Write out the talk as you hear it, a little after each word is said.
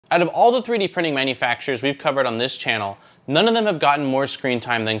Out of all the 3D printing manufacturers we've covered on this channel, none of them have gotten more screen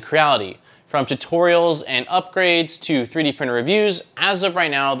time than Creality. From tutorials and upgrades to 3D printer reviews, as of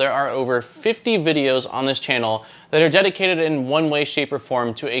right now, there are over 50 videos on this channel that are dedicated in one way, shape, or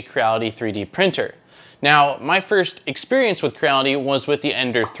form to a Creality 3D printer. Now, my first experience with Creality was with the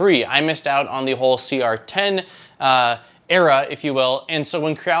Ender 3. I missed out on the whole CR10 era, if you will, and so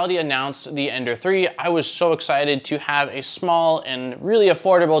when Creality announced the Ender 3, I was so excited to have a small and really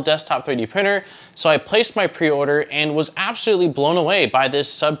affordable desktop 3D printer, so I placed my pre-order and was absolutely blown away by this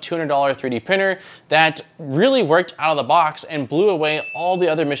sub $200 3D printer that really worked out of the box and blew away all the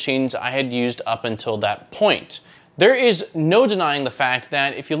other machines I had used up until that point. There is no denying the fact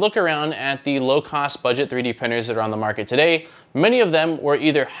that if you look around at the low-cost budget 3D printers that are on the market today, many of them were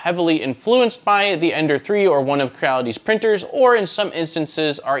either heavily influenced by the Ender 3 or one of Creality's printers, or in some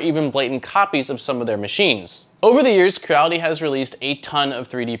instances are even blatant copies of some of their machines. Over the years, Creality has released a ton of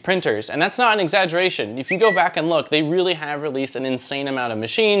 3D printers, and that's not an exaggeration. If you go back and look, they really have released an insane amount of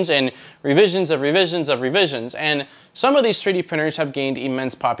machines and revisions of revisions of revisions, and some of these 3D printers have gained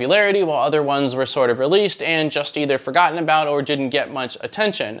immense popularity while other ones were sort of released and just either forgotten about or didn't get much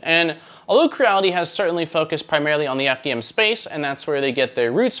attention. And although Creality has certainly focused primarily on the FDM space, and that's where they get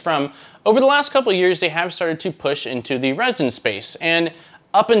their roots from, over the last couple of years they have started to push into the resin space. And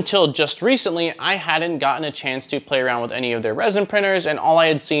up until just recently, I hadn't gotten a chance to play around with any of their resin printers, and all I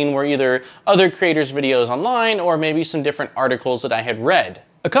had seen were either other creators' videos online or maybe some different articles that I had read.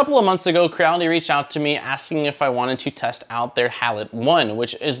 A couple of months ago, Creality reached out to me asking if I wanted to test out their Halot One,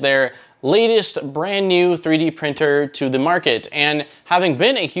 which is their latest brand new 3D printer to the market. And having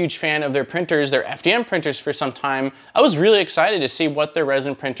been a huge fan of their printers, their FDM printers for some time, I was really excited to see what their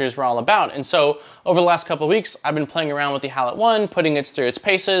resin printers were all about. And so over the last couple of weeks, I've been playing around with the Halot One, putting it through its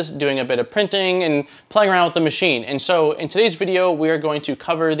paces, doing a bit of printing and playing around with the machine. And so in today's video, we are going to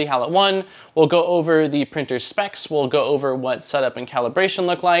cover the Halot One. We'll go over the printer's specs. We'll go over what setup and calibration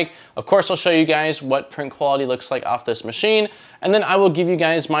look like. Of course, I'll show you guys what print quality looks like off this machine. And then I will give you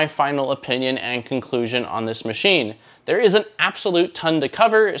guys my final opinion and conclusion on this machine. There is an absolute ton to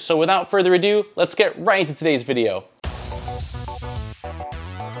cover, so without further ado, let's get right into today's video.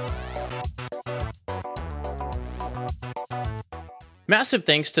 Massive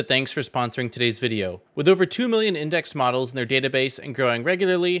thanks to Thangs for sponsoring today's video. With over 2 million indexed models in their database and growing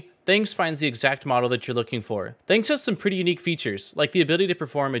regularly, Thangs finds the exact model that you're looking for. Thangs has some pretty unique features, like the ability to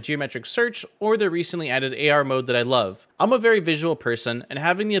perform a geometric search or their recently added AR mode that I love. I'm a very visual person, and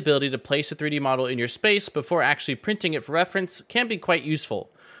having the ability to place a 3D model in your space before actually printing it for reference can be quite useful.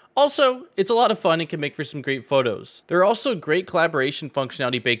 Also, it's a lot of fun and can make for some great photos. There are also great collaboration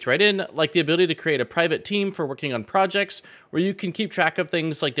functionality baked right in, like the ability to create a private team for working on projects, where you can keep track of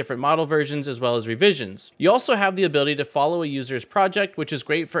things like different model versions as well as revisions. You also have the ability to follow a user's project, which is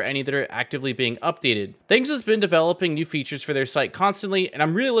great for any that are actively being updated. Thangs has been developing new features for their site constantly, and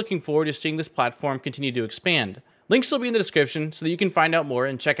I'm really looking forward to seeing this platform continue to expand. Links will be in the description so that you can find out more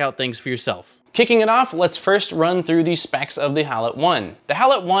and check out Thangs for yourself. Kicking it off, let's first run through the specs of the Halot One. The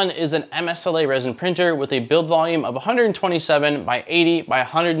Halot One is an MSLA resin printer with a build volume of 127 by 80 by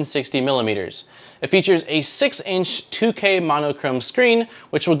 160 millimeters. It features a 6-inch 2K monochrome screen,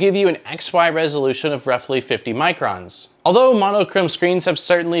 which will give you an XY resolution of roughly 50 microns. Although monochrome screens have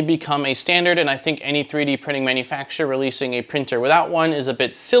certainly become a standard, and I think any 3D printing manufacturer releasing a printer without one is a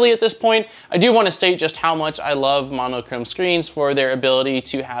bit silly at this point, I do want to state just how much I love monochrome screens for their ability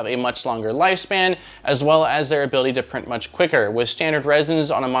to have a much longer lifespan, as well as their ability to print much quicker. With standard resins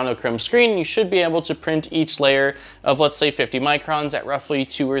on a monochrome screen, you should be able to print each layer of, let's say, 50 microns at roughly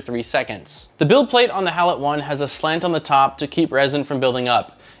 2 or 3 seconds. The build plate on the Halot One has a slant on the top to keep resin from building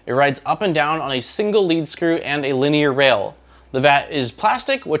up. It rides up and down on a single lead screw and a linear rail. The vat is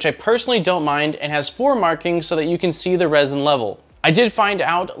plastic, which I personally don't mind, and has 4 markings so that you can see the resin level. I did find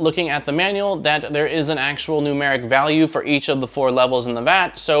out, looking at the manual, that there is an actual numeric value for each of the 4 levels in the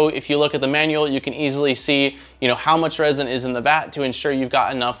vat, so if you look at the manual, you can easily see, how much resin is in the vat to ensure you've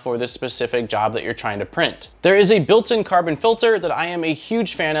got enough for this specific job that you're trying to print. There is a built-in carbon filter that I am a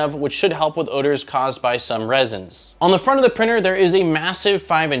huge fan of, which should help with odors caused by some resins. On the front of the printer, there is a massive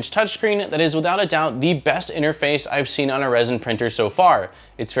 5-inch touchscreen that is without a doubt the best interface I've seen on a resin printer so far.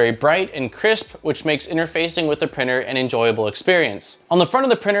 It's very bright and crisp, which makes interfacing with the printer an enjoyable experience. On the front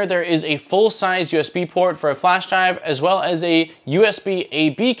of the printer, there is a full-size USB port for a flash drive, as well as a USB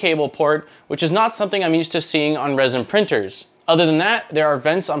A/B cable port, which is not something I'm used to seeing on resin printers. Other than that, there are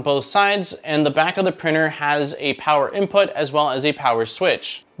vents on both sides, and the back of the printer has a power input as well as a power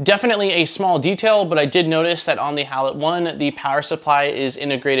switch. Definitely a small detail, but I did notice that on the Halot One, the power supply is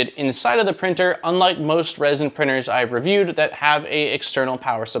integrated inside of the printer, unlike most resin printers I've reviewed that have an external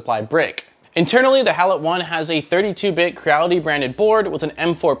power supply brick. Internally, the Halot One has a 32-bit Creality branded board with an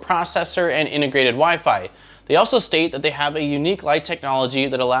M4 processor and integrated Wi-Fi. They also state that they have a unique light technology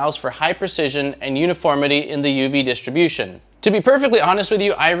that allows for high precision and uniformity in the UV distribution. To be perfectly honest with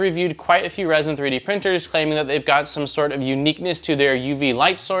you, I've reviewed quite a few resin 3D printers claiming that they've got some sort of uniqueness to their UV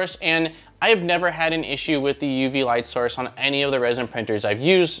light source, and I have never had an issue with the UV light source on any of the resin printers I've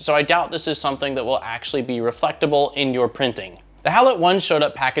used, so I doubt this is something that will actually be reflectable in your printing. The Halot One showed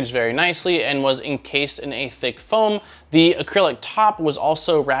up packaged very nicely and was encased in a thick foam. The acrylic top was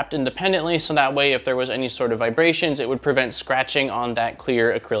also wrapped independently, so that way if there was any sort of vibrations, it would prevent scratching on that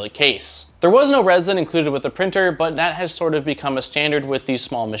clear acrylic case. There was no resin included with the printer, but that has sort of become a standard with these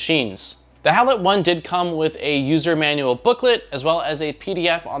small machines. The Halot One did come with a user manual booklet, as well as a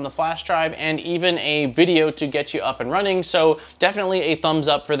PDF on the flash drive, and even a video to get you up and running, so definitely a thumbs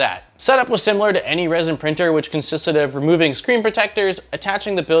up for that. Setup was similar to any resin printer, which consisted of removing screen protectors,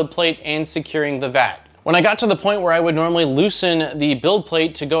 attaching the build plate, and securing the vat. When I got to the point where I would normally loosen the build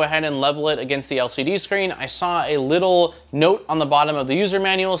plate to go ahead and level it against the LCD screen, I saw a little note on the bottom of the user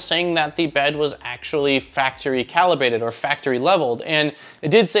manual saying that the bed was actually factory calibrated or factory leveled. And it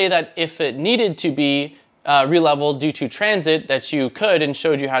did say that if it needed to be re-leveled due to transit, that you could, and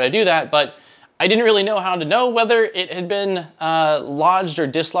showed you how to do that. But I didn't really know how to know whether it had been lodged or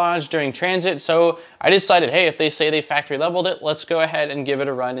dislodged during transit, so I decided, hey, if they say they factory leveled it, let's go ahead and give it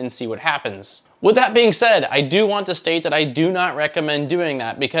a run and see what happens. With that being said, I do want to state that I do not recommend doing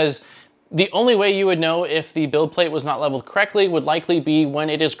that, because the only way you would know if the build plate was not leveled correctly would likely be when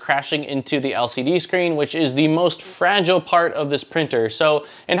it is crashing into the LCD screen, which is the most fragile part of this printer. So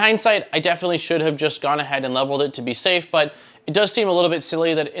in hindsight, I definitely should have just gone ahead and leveled it to be safe, but it does seem a little bit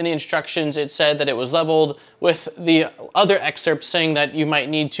silly that in the instructions it said that it was leveled, with the other excerpts saying that you might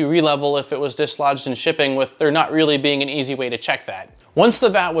need to re-level if it was dislodged in shipping, with there not really being an easy way to check that. Once the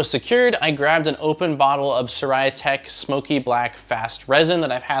vat was secured, I grabbed an open bottle of Tech Smoky Black Fast Resin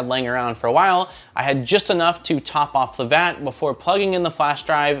that I've had laying around for a while. I had just enough to top off the vat before plugging in the flash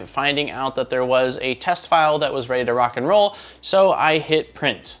drive, finding out that there was a test file that was ready to rock and roll, so I hit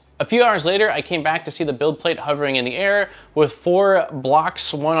print. A few hours later, I came back to see the build plate hovering in the air with 4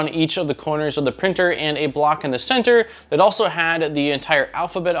 blocks, one on each of the corners of the printer, and a block in the center that also had the entire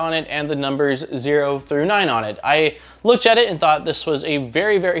alphabet on it and the numbers 0 through 9 on it. I looked at it and thought this was a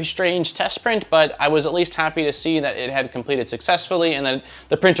very, very strange test print, but I was at least happy to see that it had completed successfully and that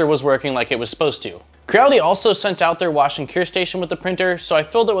the printer was working like it was supposed to. Creality also sent out their wash and cure station with the printer, so I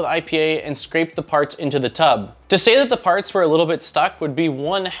filled it with IPA and scraped the parts into the tub. To say that the parts were a little bit stuck would be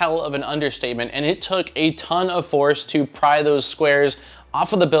one hell of an understatement, and it took a ton of force to pry those squares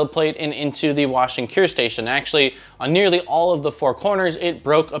off of the build plate and into the wash and cure station. Actually, on nearly all of the 4 corners, it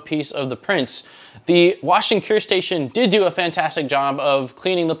broke a piece of the prints. The wash and cure station did do a fantastic job of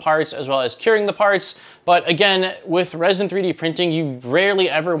cleaning the parts as well as curing the parts, but again, with resin 3D printing, you rarely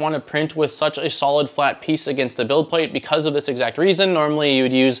ever want to print with such a solid flat piece against the build plate because of this exact reason. Normally you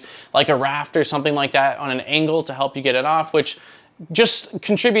would use like a raft or something like that on an angle to help you get it off, which just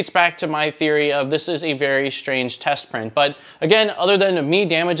contributes back to my theory of this is a very strange test print. But again, other than me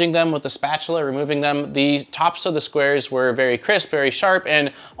damaging them with the spatula, removing them, the tops of the squares were very crisp, very sharp,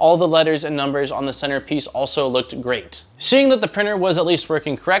 and all the letters and numbers on the centerpiece also looked great. Seeing that the printer was at least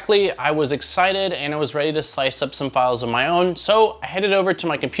working correctly, I was excited and I was ready to slice up some files of my own, so I headed over to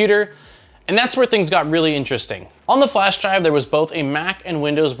my computer. And that's where things got really interesting. On the flash drive, there was both a Mac and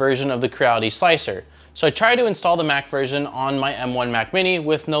Windows version of the Creality slicer. So I tried to install the Mac version on my M1 Mac Mini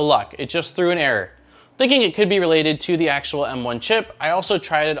with no luck. It just threw an error. Thinking it could be related to the actual M1 chip, I also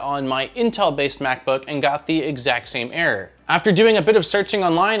tried it on my Intel-based MacBook and got the exact same error. After doing a bit of searching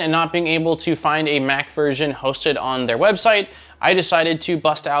online and not being able to find a Mac version hosted on their website, I decided to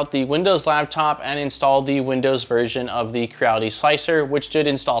bust out the Windows laptop and install the Windows version of the Creality slicer, which did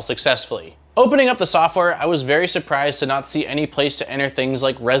install successfully. Opening up the software, I was very surprised to not see any place to enter things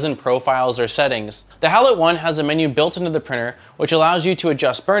like resin profiles or settings. The Halot One has a menu built into the printer, which allows you to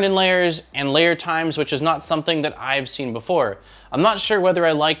adjust burn-in layers and layer times, which is not something that I've seen before. I'm not sure whether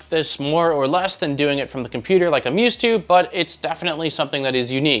I like this more or less than doing it from the computer like I'm used to, but it's definitely something that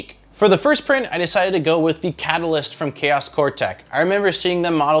is unique. For the first print, I decided to go with the Catalyst from Chaos Cortec. I remember seeing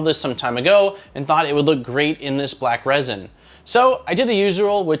them model this some time ago and thought it would look great in this black resin. So I did the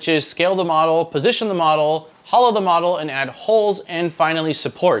usual, which is scale the model, position the model, hollow the model, and add holes and finally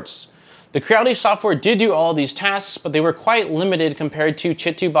supports. The Creality software did do all of these tasks, but they were quite limited compared to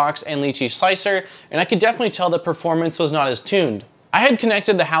Chit2Box and Lychee Slicer, and I could definitely tell that performance was not as tuned. I had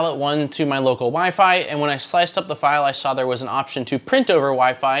connected the Halot One to my local Wi-Fi, and when I sliced up the file, I saw there was an option to print over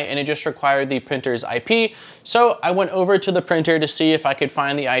Wi-Fi, and it just required the printer's IP. So I went over to the printer to see if I could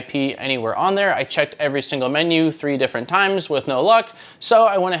find the IP anywhere on there. I checked every single menu 3 different times with no luck. So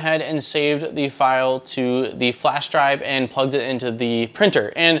I went ahead and saved the file to the flash drive and plugged it into the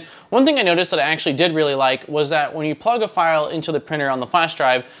printer. And one thing I noticed that I actually did really like was that when you plug a file into the printer on the flash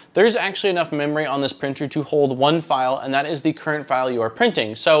drive, there's actually enough memory on this printer to hold one file, and that is the current file you are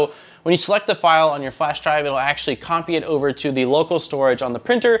printing. So when you select the file on your flash drive, it'll actually copy it over to the local storage on the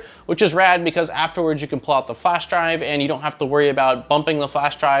printer, which is rad because afterwards you can pull out the flash drive and you don't have to worry about bumping the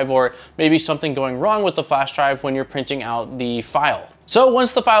flash drive or maybe something going wrong with the flash drive when you're printing out the file. So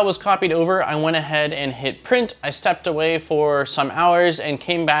once the file was copied over, I went ahead and hit print. I stepped away for some hours and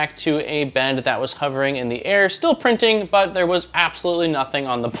came back to a bed that was hovering in the air, still printing, but there was absolutely nothing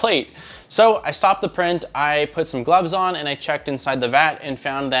on the plate. So I stopped the print, I put some gloves on, and I checked inside the vat and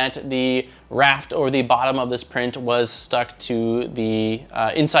found that the raft or the bottom of this print was stuck to the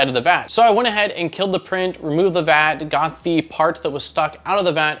inside of the vat. So I went ahead and killed the print, removed the vat, got the part that was stuck out of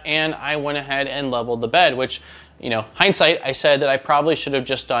the vat, and I went ahead and leveled the bed, which, you know, hindsight, I said that I probably should have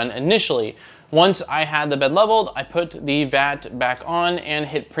just done initially. Once I had the bed leveled, I put the vat back on and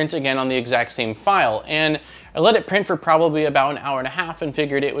hit print again on the exact same file. And I let it print for probably about an hour and a half and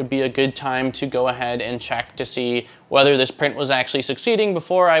figured it would be a good time to go ahead and check to see whether this print was actually succeeding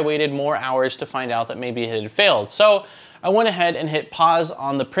before I waited more hours to find out that maybe it had failed. So I went ahead and hit pause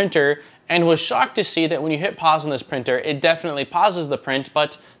on the printer and was shocked to see that when you hit pause on this printer, it definitely pauses the print,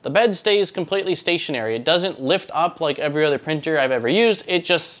 but the bed stays completely stationary. It doesn't lift up like every other printer I've ever used. It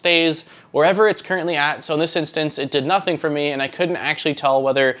just stays wherever it's currently at. So in this instance, it did nothing for me, and I couldn't actually tell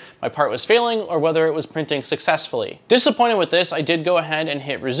whether my part was failing or whether it was printing successfully. Disappointed with this, I did go ahead and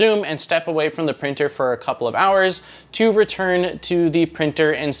hit resume and step away from the printer for a couple of hours to return to the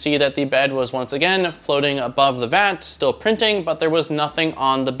printer and see that the bed was once again floating above the vat, still printing, but there was nothing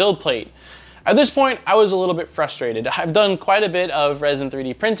on the build plate. At this point, I was a little bit frustrated. I've done quite a bit of resin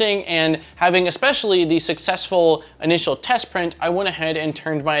 3D printing, and having especially the successful initial test print, I went ahead and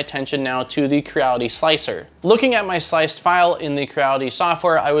turned my attention now to the Creality Slicer. Looking at my sliced file in the Creality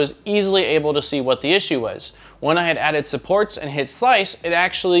software, I was easily able to see what the issue was. When I had added supports and hit slice, it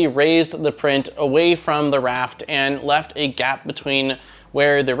actually raised the print away from the raft and left a gap between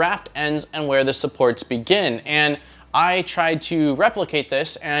where the raft ends and where the supports begin. And I tried to replicate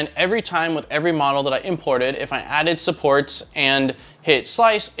this, and every time with every model that I imported, if I added supports and hit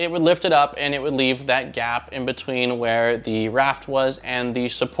slice, it would lift it up and it would leave that gap in between where the raft was and the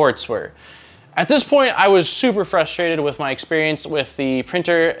supports were. At this point, I was super frustrated with my experience with the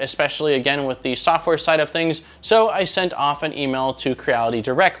printer, especially again with the software side of things, so I sent off an email to Creality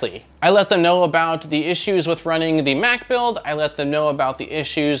directly. I let them know about the issues with running the Mac build, I let them know about the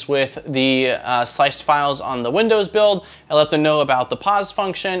issues with the sliced files on the Windows build, I let them know about the pause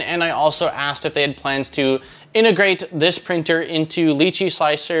function, and I also asked if they had plans to integrate this printer into Lychee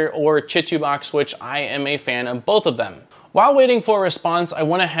Slicer or Chit2Box, which I am a fan of both of them. While waiting for a response, I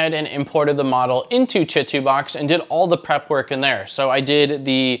went ahead and imported the model into Chit2Box and did all the prep work in there. So I did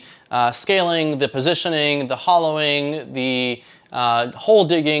the scaling, the positioning, the hollowing, the hole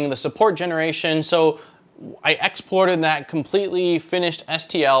digging, the support generation. So I exported that completely finished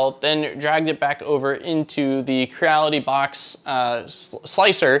STL, then dragged it back over into the Creality box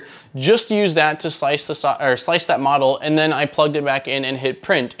slicer, just used that to slice that model, and then I plugged it back in and hit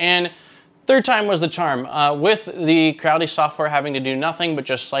print. And third time was the charm. With the Creality software having to do nothing but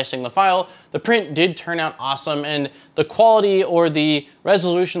just slicing the file, the print did turn out awesome, and the quality or the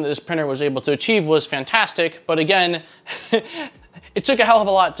resolution that this printer was able to achieve was fantastic, but again, it took a hell of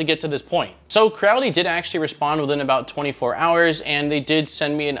a lot to get to this point. So Creality did actually respond within about 24 hours, and they did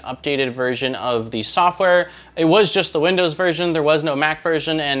send me an updated version of the software. It was just the Windows version, there was no Mac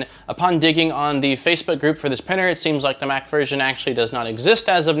version, and upon digging on the Facebook group for this printer, it seems like the Mac version actually does not exist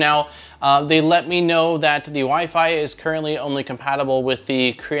as of now. They let me know that the Wi-Fi is currently only compatible with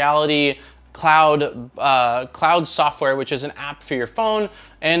the Creality cloud software, which is an app for your phone,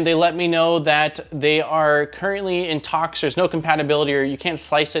 and they let me know that they are currently in talks. There's no compatibility, or you can't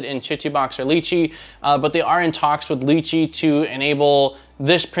slice it in Chit2Box or Lychee, but they are in talks with Lychee to enable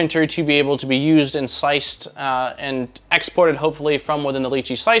this printer to be able to be used and sliced and exported hopefully from within the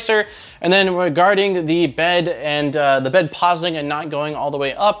Lychee slicer. And then regarding the bed and the bed pausing and not going all the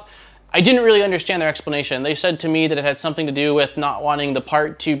way up, I didn't really understand their explanation. They said to me that it had something to do with not wanting the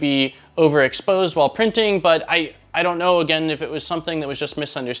part to be overexposed while printing, but I I don't know, again, if it was something that was just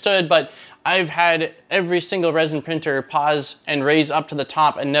misunderstood, but I've had every single resin printer pause and raise up to the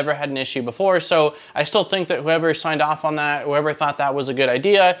top and never had an issue before. So I still think that whoever signed off on that, whoever thought that was a good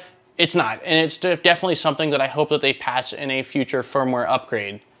idea, it's not. And it's definitely something that I hope that they patch in a future firmware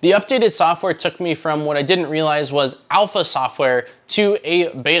upgrade. The updated software took me from what I didn't realize was alpha software to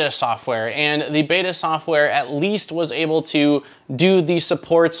a beta software, and the beta software at least was able to do the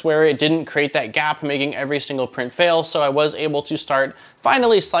supports where it didn't create that gap, making every single print fail, so I was able to start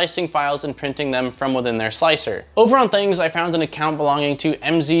finally slicing files and printing them from within their slicer. Over on Thangs, I found an account belonging to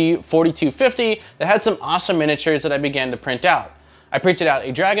MZ4250 that had some awesome miniatures that I began to print out. I printed out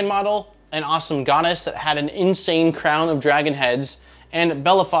a dragon model, an awesome goddess that had an insane crown of dragon heads, and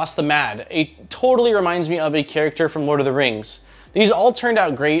Belaphoss The Mad. It totally reminds me of a character from Lord of the Rings. These all turned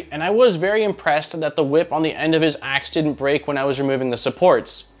out great, and I was very impressed that the whip on the end of his axe didn't break when I was removing the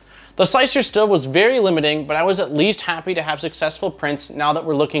supports. The slicer still was very limiting, but I was at least happy to have successful prints now that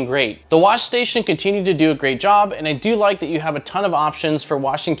we're looking great. The wash station continued to do a great job, and I do like that you have a ton of options for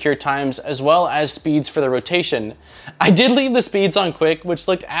wash and cure times as well as speeds for the rotation. I did leave the speeds on quick, which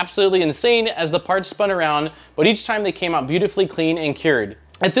looked absolutely insane as the parts spun around, but each time they came out beautifully clean and cured.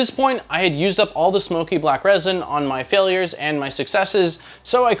 At this point, I had used up all the smoky black resin on my failures and my successes,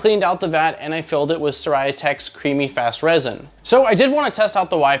 so I cleaned out the vat and I filled it with Tech's creamy fast resin. So I did want to test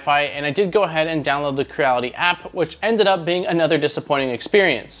out the Wi-Fi, and I did go ahead and download the Creality app, which ended up being another disappointing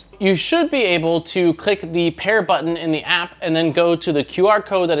experience. You should be able to click the pair button in the app and then go to the QR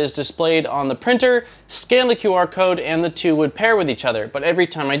code that is displayed on the printer, scan the QR code, and the two would pair with each other. But every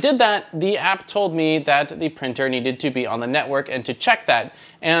time I did that, the app told me that the printer needed to be on the network and to check that.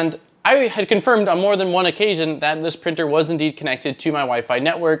 And I had confirmed on more than one occasion that this printer was indeed connected to my Wi-Fi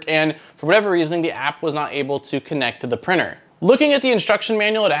network, and for whatever reason, the app was not able to connect to the printer. Looking at the instruction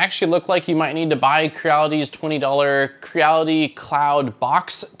manual, it actually looked like you might need to buy Creality's $20 Creality Cloud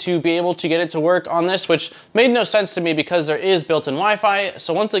box to be able to get it to work on this, which made no sense to me because there is built-in Wi-Fi.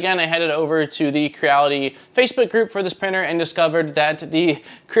 So once again, I headed over to the Creality Facebook group for this printer and discovered that the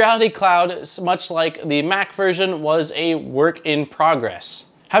Creality Cloud, much like the Mac version, was a work in progress.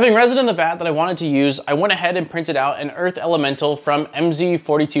 Having resin in the vat that I wanted to use, I went ahead and printed out an Earth Elemental from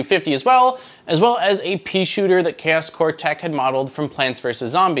MZ4250 as well as a Peashooter that Chaos Core Tech had modeled from Plants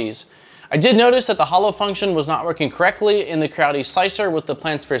vs. Zombies. I did notice that the hollow function was not working correctly in the Creality slicer with the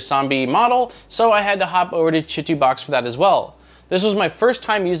Plants vs. Zombie model, so I had to hop over to Chitubox for that as well. This was my first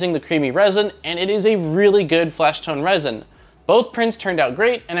time using the creamy resin, and it is a really good flesh tone resin. Both prints turned out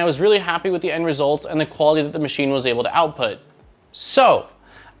great, and I was really happy with the end results and the quality that the machine was able to output. So,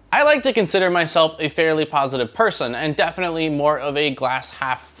 I like to consider myself a fairly positive person, and definitely more of a glass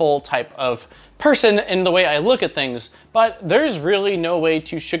half full type of person in the way I look at things, but there's really no way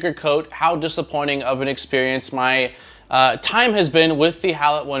to sugarcoat how disappointing of an experience my time has been with the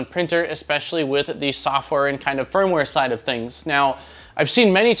Halot One printer, especially with the software and kind of firmware side of things. Now, I've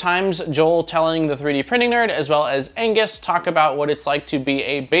seen many times Joel telling the 3D printing nerd as well as Angus talk about what it's like to be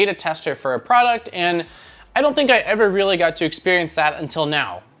a beta tester for a product, and I don't think I ever really got to experience that until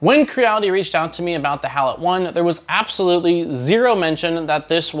now. When Creality reached out to me about the Halot One, there was absolutely zero mention that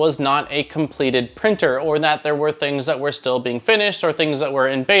this was not a completed printer or that there were things that were still being finished or things that were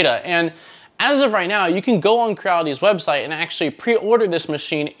in beta. And as of right now, you can go on Creality's website and actually pre-order this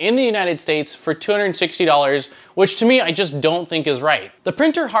machine in the United States for $260, which to me I just don't think is right. The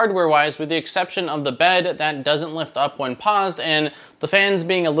printer hardware-wise, with the exception of the bed that doesn't lift up when paused and the fans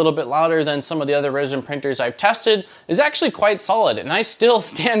being a little bit louder than some of the other resin printers I've tested, is actually quite solid. And I still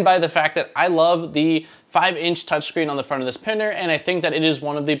stand by the fact that I love the 5-inch touchscreen on the front of this printer, and I think that it is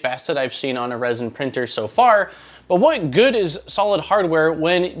one of the best that I've seen on a resin printer so far. But what good is solid hardware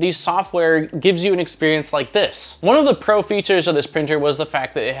when the software gives you an experience like this? One of the pro features of this printer was the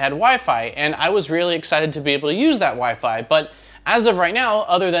fact that it had Wi-Fi, and I was really excited to be able to use that Wi-Fi, but as of right now,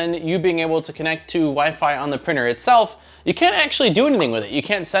 other than you being able to connect to Wi-Fi on the printer itself, you can't actually do anything with it. You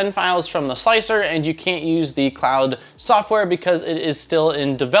can't send files from the slicer, and you can't use the cloud software because it is still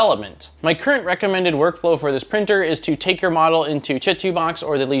in development. My current recommended workflow for this printer is to take your model into Chitubox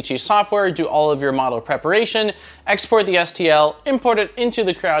or the Lychee software, do all of your model preparation, export the STL, import it into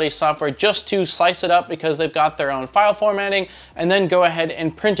the Creality software just to slice it up because they've got their own file formatting, and then go ahead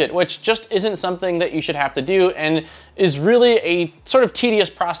and print it, which just isn't something that you should have to do and is really a sort of tedious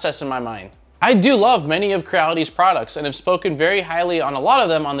process in my mind. I do love many of Creality's products and have spoken very highly on a lot of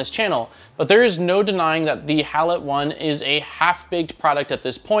them on this channel, but there is no denying that the Halot One is a half-baked product at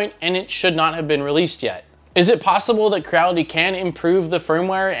this point, and it should not have been released yet. Is it possible that Creality can improve the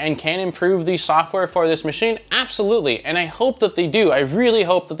firmware and can improve the software for this machine? Absolutely, and I hope that they do. I really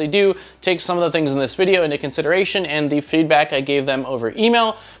hope that they do take some of the things in this video into consideration and the feedback I gave them over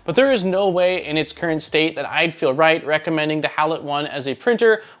email, but there is no way in its current state that I'd feel right recommending the Halot One as a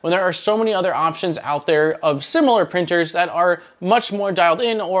printer when there are so many other options out there of similar printers that are much more dialed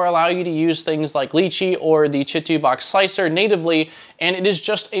in or allow you to use things like Lychee or the Chitu box slicer natively, and it is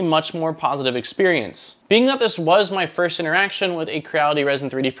just a much more positive experience. Being that this was my first interaction with a Creality resin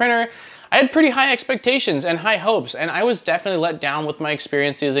 3D printer, I had pretty high expectations and high hopes, and I was definitely let down with my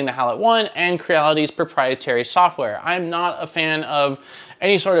experience using the Halot One and Creality's proprietary software. I'm not a fan of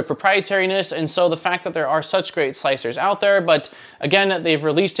any sort of proprietariness, and so the fact that there are such great slicers out there, but again, they've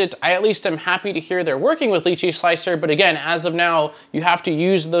released it. I at least am happy to hear they're working with Lychee Slicer, but again, as of now, you have to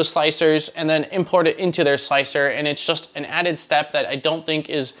use those slicers and then import it into their slicer, and it's just an added step that I don't think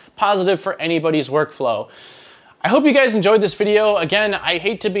is positive for anybody's workflow. I hope you guys enjoyed this video. Again, I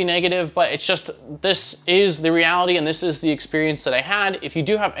hate to be negative, but it's just, this is the reality and this is the experience that I had. If you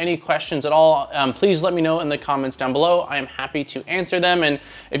do have any questions at all, please let me know in the comments down below. I am happy to answer them. And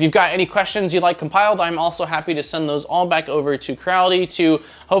if you've got any questions you'd like compiled, I'm also happy to send those all back over to Creality to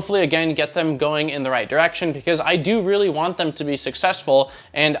hopefully, again, get them going in the right direction, because I do really want them to be successful.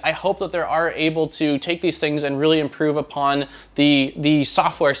 And I hope that they are able to take these things and really improve upon the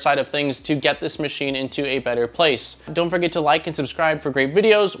software side of things to get this machine into a better place. Don't forget to like and subscribe for great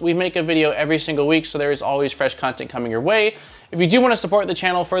videos. We make a video every single week, so there is always fresh content coming your way. If you do want to support the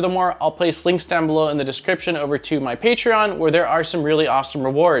channel furthermore, I'll place links down below in the description over to my Patreon, where there are some really awesome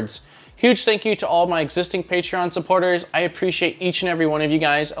rewards. Huge thank you to all my existing Patreon supporters. I appreciate each and every one of you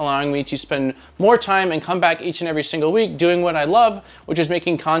guys allowing me to spend more time and come back each and every single week doing what I love, which is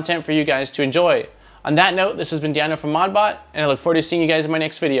making content for you guys to enjoy. On that note, this has been Daniel from ModBot, and I look forward to seeing you guys in my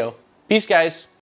next video. Peace, guys.